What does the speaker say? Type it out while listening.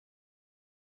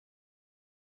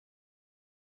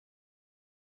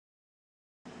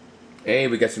Hey,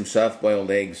 we got some soft-boiled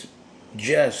eggs. They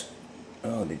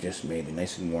just made it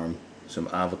nice and warm. Some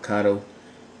avocado,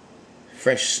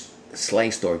 fresh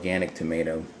sliced organic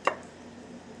tomato,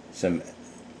 some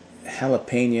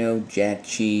jalapeno, jack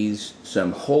cheese,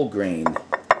 some whole grain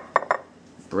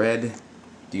bread,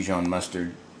 Dijon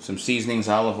mustard, some seasonings,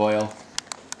 olive oil.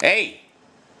 Hey,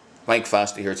 Mike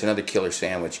Foster here. It's another killer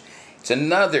sandwich. It's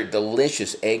another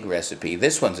delicious egg recipe.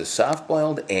 This one's a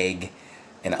soft-boiled egg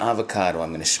and avocado. I'm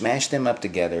going to smash them up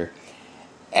together,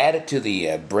 add it to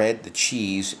the bread, the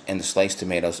cheese, and the sliced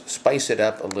tomatoes. Spice it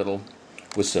up a little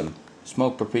with some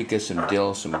smoked paprika, some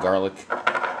dill, some garlic,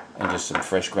 and just some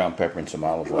fresh ground pepper and some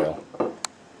olive oil.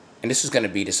 And this is going to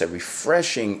be just a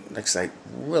refreshing, looks like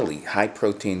really high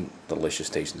protein, delicious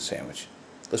tasting sandwich.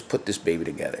 Let's put this baby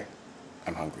together.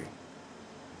 I'm hungry.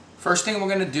 First thing we're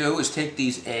going to do is take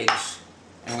these eggs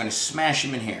and we're going to smash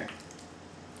them in here.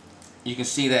 You can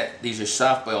see that these are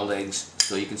soft-boiled eggs,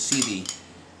 so you can see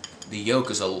the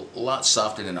yolk is a lot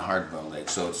softer than a hard-boiled egg,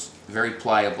 so it's very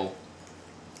pliable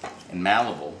and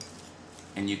malleable,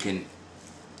 and you can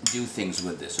do things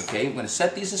with this. Okay, I'm going to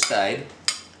set these aside.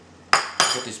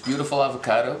 Put this beautiful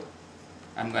avocado.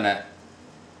 I'm going to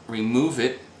remove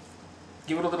it,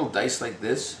 give it a little dice like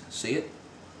this. See it?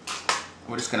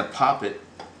 We're just going to pop it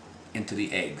into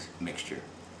the egg mixture.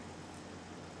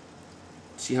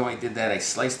 See how I did that? I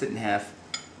sliced it in half,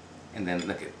 and then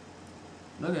look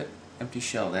at empty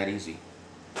shell, that easy.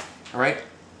 All right,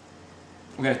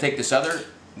 we're going to take this other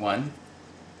one,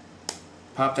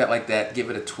 pop that like that,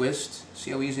 give it a twist. See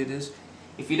how easy it is?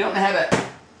 If you don't know how to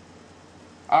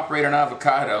operate an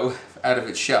avocado out of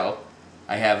its shell,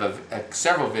 I have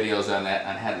several videos on that,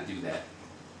 on how to do that.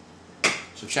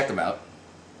 So check them out.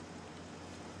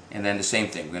 And then the same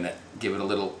thing, we're going to give it a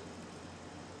little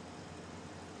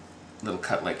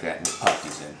cut like that, and we'll pop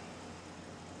these in.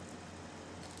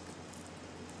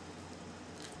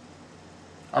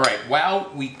 Alright,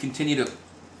 while we continue to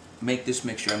make this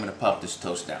mixture, I'm going to pop this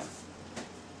toast down.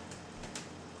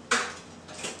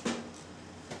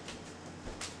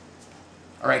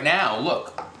 Alright, now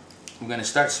look, we're going to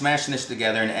start smashing this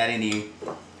together and adding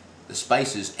the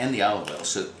spices and the olive oil.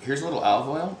 So here's a little olive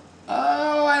oil.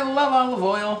 Oh, I love olive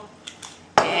oil.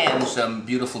 And some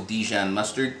beautiful Dijon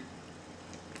mustard.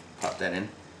 Pop that in.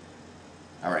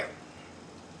 Alright.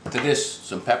 To this,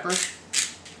 some pepper.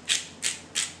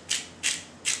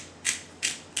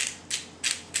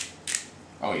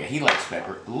 Oh yeah, he likes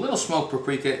pepper. A little smoked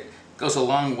paprika goes a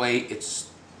long way.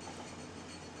 It's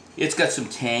got some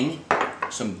tang,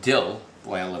 some dill.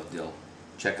 Boy, I love dill.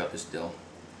 Check out this dill.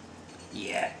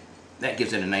 Yeah, that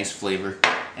gives it a nice flavor.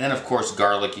 And then of course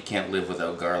garlic. You can't live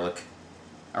without garlic.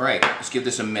 Alright, let's give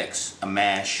this a mix, a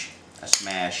mash, a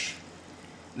smash.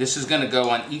 This is going to go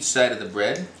on each side of the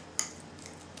bread.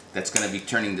 That's going to be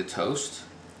turning to toast.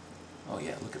 Oh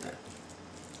yeah, look at that.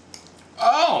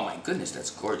 Oh my goodness, that's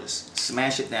gorgeous.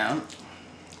 Smash it down.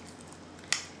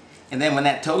 And then when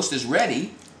that toast is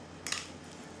ready,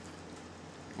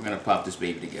 we're going to pop this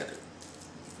baby together.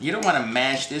 You don't want to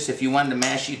mash this. If you wanted to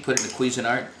mash it, you'd put it in the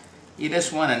Cuisinart. You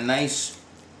just want a nice,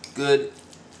 good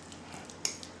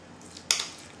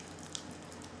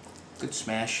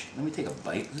smash. Let me take a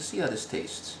bite. Let's see how this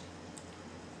tastes.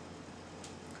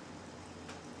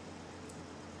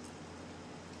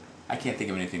 I can't think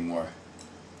of anything more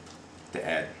to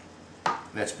add.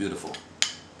 That's beautiful.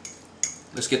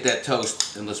 Let's get that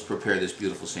toast and let's prepare this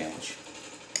beautiful sandwich.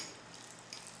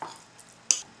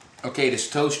 Okay, this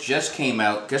toast just came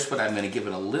out. Guess what? I'm going to give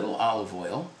it a little olive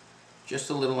oil. Just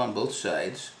a little on both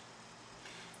sides.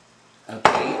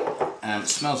 Okay, it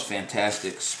smells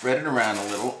fantastic. Spread it around a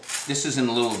little. This is in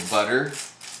a little butter.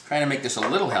 Trying to make this a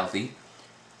little healthy.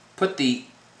 Put the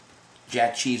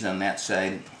jack cheese on that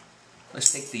side.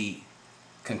 Let's take the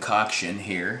concoction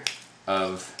here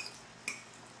of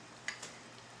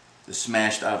the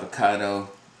smashed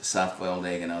avocado, the soft-boiled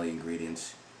egg, and all the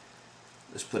ingredients.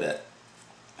 Let's put a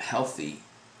healthy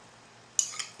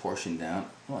portion down.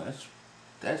 Oh,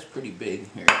 that's pretty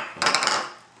big. Here,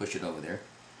 push it over there.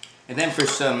 And then for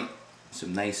some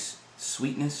nice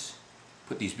sweetness,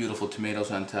 put these beautiful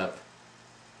tomatoes on top.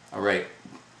 Alright,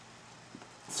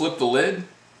 flip the lid,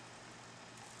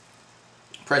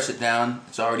 press it down,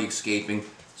 it's already escaping.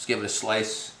 Let's give it a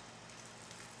slice.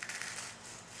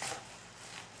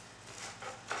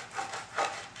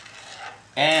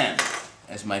 And,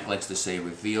 as Mike likes to say,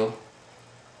 reveal.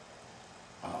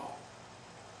 Oh,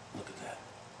 look at that.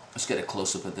 Let's get a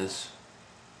close-up of this.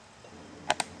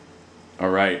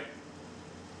 Alright.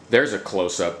 There's a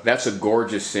close-up. That's a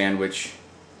gorgeous sandwich.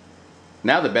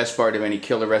 Now the best part of any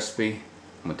killer recipe.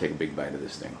 I'm going to take a big bite of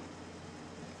this thing.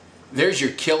 There's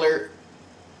your killer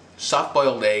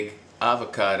soft-boiled egg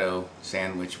avocado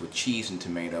sandwich with cheese and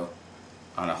tomato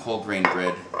on a whole grain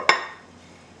bread.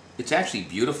 It's actually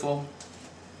beautiful,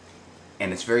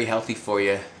 and it's very healthy for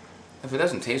you. If it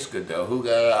doesn't taste good though, who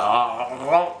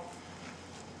got?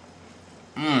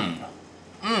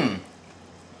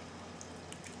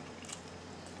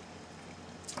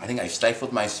 I think I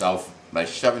stifled myself by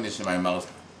shoving this in my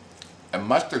mouth. And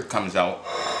mustard comes out.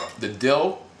 The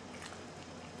dill.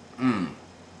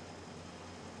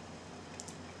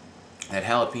 That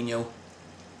jalapeno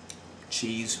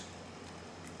cheese.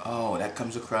 Oh, that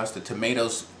comes across. The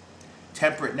tomatoes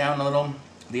temper it down a little.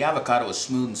 The avocado is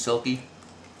smooth and silky.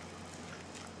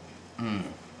 And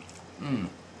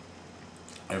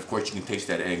of course you can taste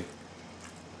that egg.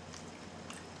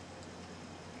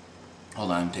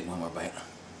 Hold on, take one more bite.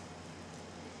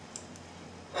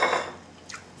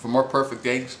 For more perfect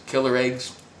eggs,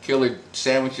 killer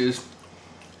sandwiches,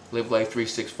 Live Life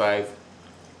 365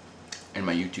 and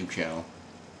my YouTube channel.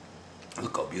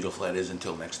 Look how beautiful that is.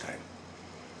 Until next time.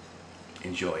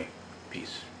 Enjoy.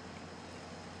 Peace.